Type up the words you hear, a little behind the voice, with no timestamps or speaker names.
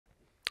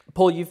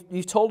Paul,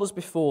 you've told us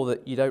before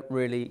that you don't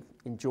really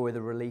enjoy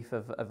the relief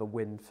of a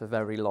win for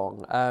very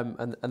long,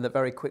 and that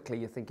very quickly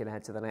you're thinking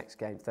ahead to the next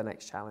game, to the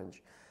next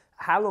challenge.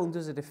 How long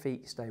does a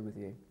defeat stay with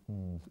you?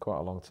 Quite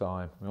a long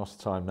time. I mean, what's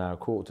the time now?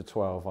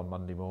 11:45 on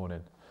Monday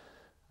morning.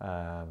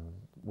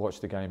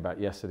 Watched the game back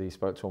yesterday,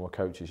 spoke to all my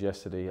coaches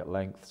yesterday at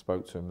length,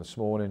 spoke to them this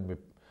morning. We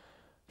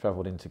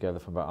travelled in together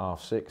from about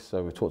 6:30,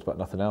 so we talked about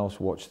nothing else,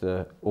 watched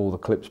all the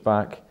clips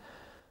back.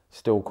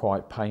 Still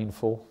quite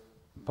painful,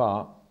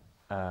 but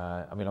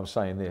I mean, I'm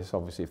saying this,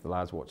 obviously if the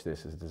lads watch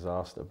this, it's a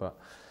disaster, but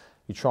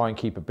you try and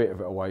keep a bit of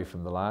it away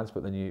from the lads,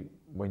 but then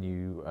when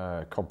you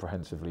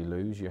comprehensively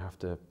lose, you have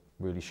to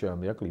really show them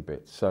the ugly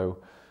bits. So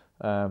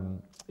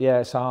yeah,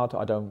 it's hard.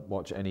 I don't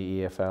watch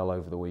any EFL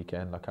over the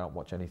weekend. I can't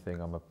watch anything.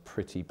 I'm a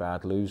pretty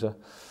bad loser,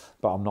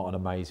 but I'm not an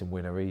amazing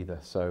winner either.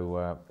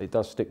 So it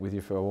does stick with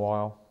you for a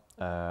while.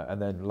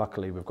 And then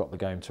luckily we've got the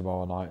game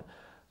tomorrow night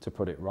to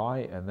put it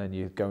right. And then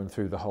you're going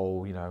through the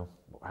whole, you know,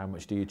 how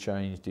much do you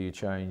change? Do you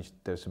change?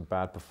 There's some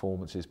bad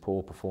performances,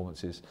 poor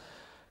performances,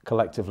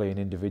 collectively and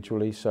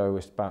individually. So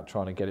it's about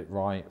trying to get it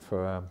right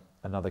for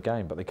another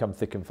game. But they come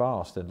thick and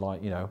fast. And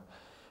like, you know,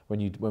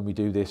 when we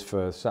do this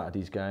for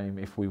Saturday's game,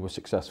 if we were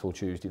successful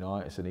Tuesday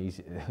night, it's an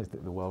easy.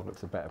 The world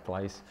looks a better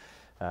place.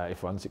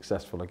 If we're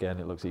unsuccessful again,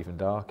 it looks even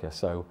darker.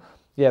 So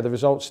yeah, the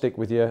results stick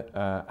with you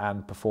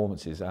and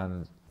performances.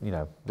 And you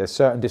know, there's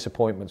certain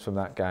disappointments from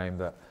that game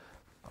that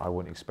I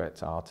wouldn't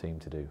expect our team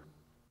to do.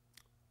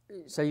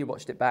 So you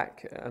watched it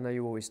back. I know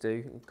you always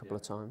do, a couple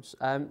of times.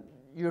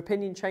 Your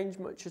opinion changed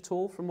much at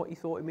all from what you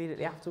thought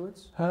immediately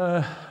afterwards?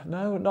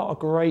 No, not a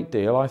great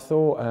deal. I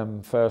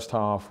thought first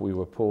half we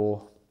were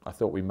poor. I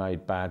thought we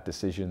made bad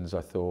decisions.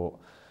 I thought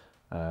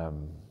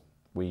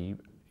we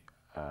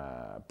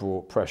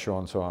brought pressure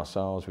onto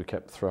ourselves. We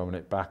kept throwing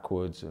it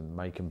backwards and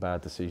making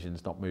bad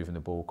decisions, not moving the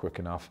ball quick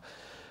enough.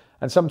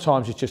 And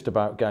sometimes it's just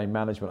about game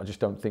management. I just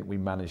don't think we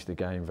managed the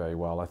game very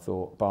well. I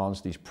thought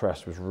Barnsley's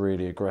press was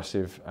really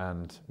aggressive,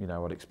 and you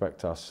know, I'd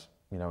expect us,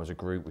 you know, as a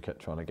group, we kept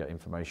trying to get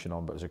information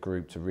on, but as a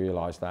group to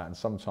realise that. And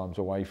sometimes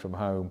away from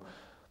home,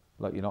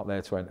 like you're not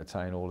there to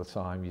entertain all the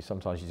time.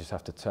 Sometimes you just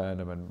have to turn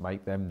them and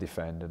make them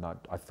defend. And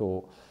I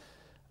thought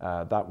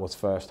that was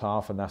first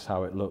half, and that's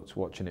how it looked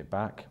watching it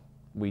back.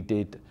 We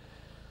did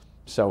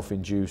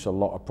self-induce a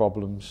lot of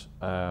problems,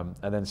 and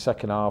then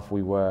second half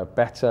we were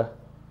better.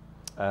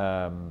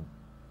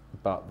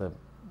 But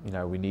you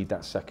know, we need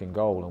that second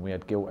goal, and we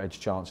had gilt-edged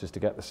chances to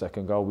get the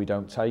second goal. We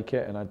don't take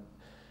it, and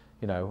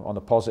you know, on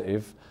a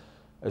positive,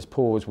 as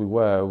poor as we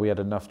were, we had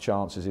enough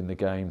chances in the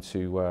game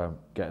to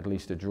get at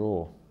least a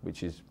draw,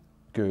 which is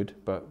good.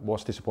 But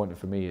what's disappointing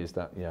for me is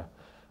that, yeah,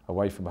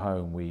 away from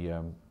home we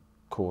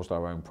caused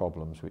our own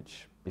problems,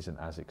 which isn't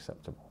as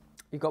acceptable.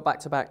 You've got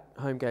back-to-back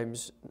home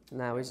games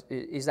now.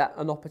 Is that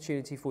an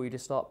opportunity for you to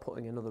start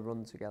putting another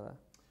run together?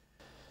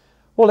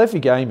 Well, every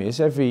game is.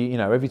 Every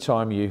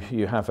time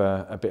you have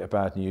a bit of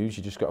bad news,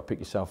 you just got to pick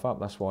yourself up.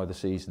 That's why the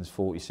season's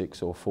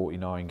 46 or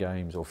 49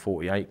 games or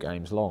 48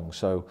 games long.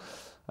 So,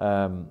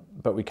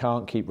 but we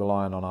can't keep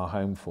relying on our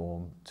home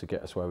form to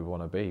get us where we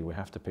want to be. We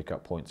have to pick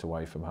up points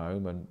away from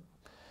home, and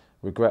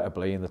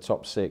regrettably, in the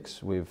top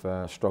 6, we've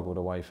struggled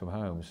away from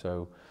home.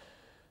 So,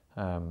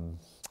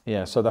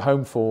 yeah. So the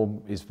home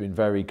form has been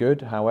very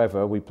good.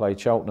 However, we play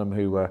Cheltenham,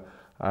 who are,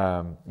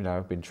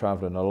 have been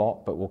travelling a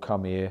lot, but will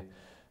come here.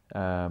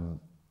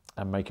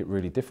 And make it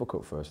really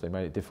difficult for us. They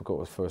made it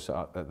difficult for us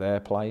at their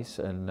place,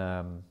 and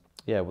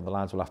yeah, well, the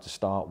lads will have to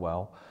start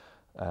well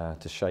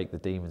to shake the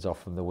demons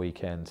off from the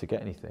weekend to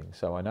get anything.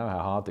 So I know how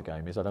hard the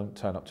game is. I don't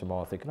turn up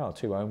tomorrow thinking, oh,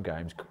 2 home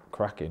games,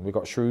 cracking. We've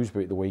got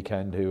Shrewsbury at the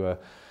weekend, who are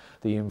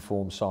the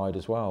informed side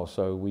as well.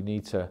 So we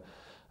need to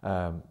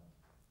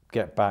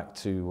get back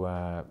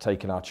to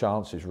taking our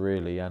chances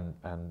really, and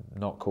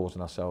not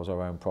causing ourselves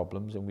our own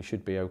problems, and we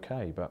should be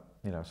okay. But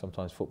you know,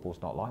 sometimes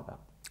football's not like that.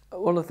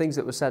 One of the things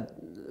that was said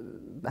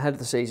ahead of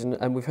the season,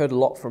 and we've heard a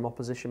lot from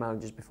opposition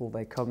managers before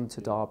they come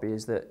to Derby,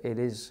 is that it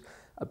is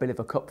a bit of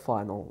a cup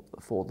final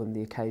for them,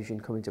 the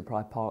occasion, coming to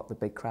Pride Park, the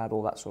big crowd,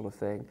 all that sort of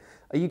thing.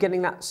 Are you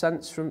getting that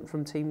sense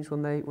from teams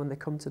when they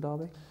come to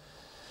Derby?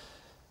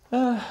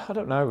 I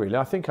don't know really.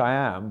 I think I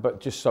am, but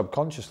just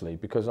subconsciously,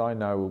 because I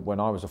know when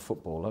I was a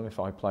footballer,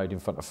 if I played in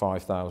front of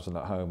 5,000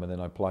 at home and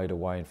then I played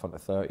away in front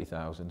of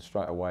 30,000,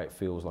 straight away it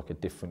feels like a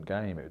different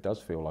game. It does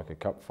feel like a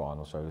cup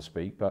final, so to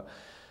speak. But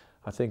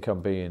I think I'm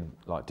being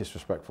like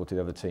disrespectful to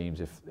the other teams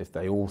if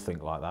they all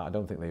think like that. I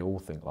don't think they all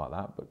think like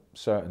that, but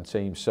certain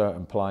teams,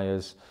 certain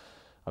players,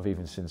 I've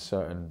even seen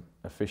certain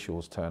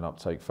officials turn up,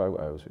 take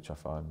photos, which I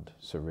find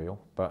surreal.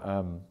 But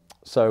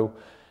so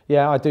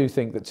yeah, I do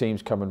think that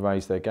teams come and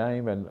raise their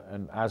game,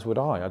 and as would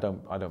I. I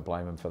don't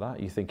blame them for that.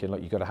 You're thinking,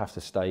 look, you've got to have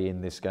to stay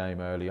in this game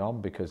early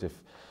on, because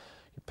if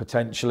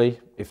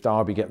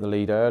Derby get the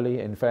lead early,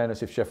 in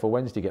fairness, if Sheffield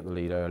Wednesday get the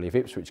lead early, if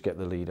Ipswich get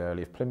the lead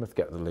early, if Plymouth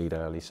get the lead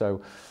early, so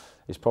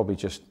it's probably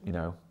just, you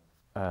know,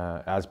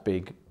 as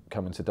big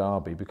coming to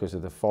Derby because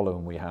of the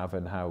following we have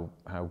and how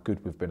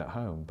good we've been at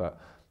home. But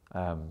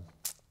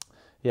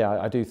yeah,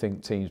 I do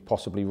think teams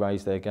possibly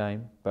raise their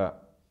game,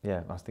 but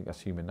yeah, I think that's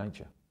human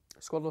nature.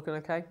 Squad looking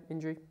okay,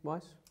 injury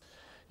wise?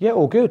 Yeah,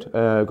 all good.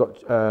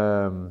 Got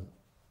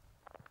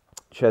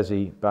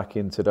Chezzy back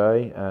in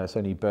today. It's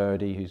only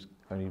Birdie who's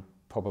only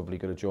probably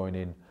going to join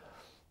in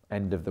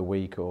end of the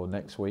week or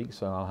next week,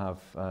 so I'll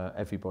have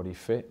everybody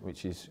fit,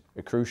 which is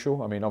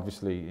crucial. I mean,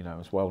 obviously, you know,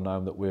 it's well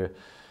known that we're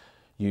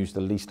used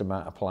the least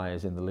amount of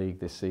players in the league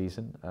this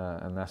season,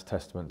 and that's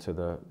testament to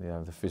the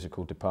the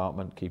physical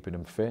department keeping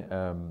them fit.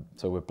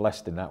 So we're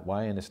blessed in that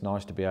way, and it's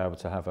nice to be able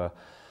to have a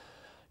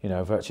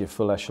virtually a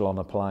full echelon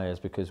of players,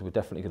 because we're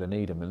definitely going to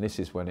need them, and this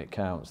is when it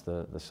counts,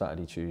 the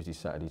Saturday,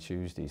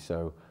 Tuesday.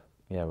 So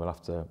yeah, we'll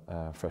have to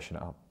freshen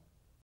it up.